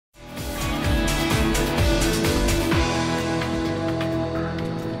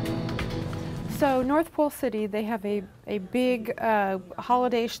So North Pole City, they have a big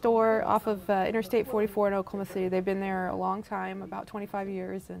holiday store off of Interstate 44 in Oklahoma City. They've been there a long time, about 25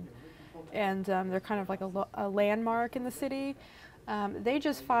 years, and they're kind of like a landmark in the city. They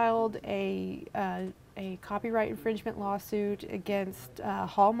just filed a copyright infringement lawsuit against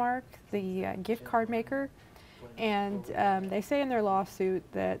Hallmark, the gift card maker. And they say in their lawsuit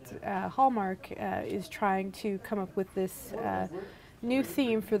that Hallmark is trying to come up with this new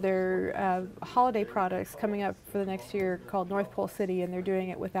theme for their holiday products coming up for the next year called North Pole City, and they're doing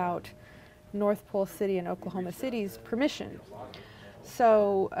it without North Pole City and Oklahoma City's permission.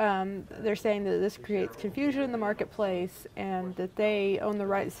 So they're saying that this creates confusion in the marketplace and that they own the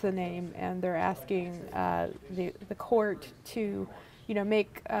rights to the name, and they're asking the court to,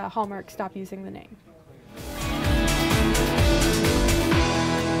 make Hallmark stop using the name.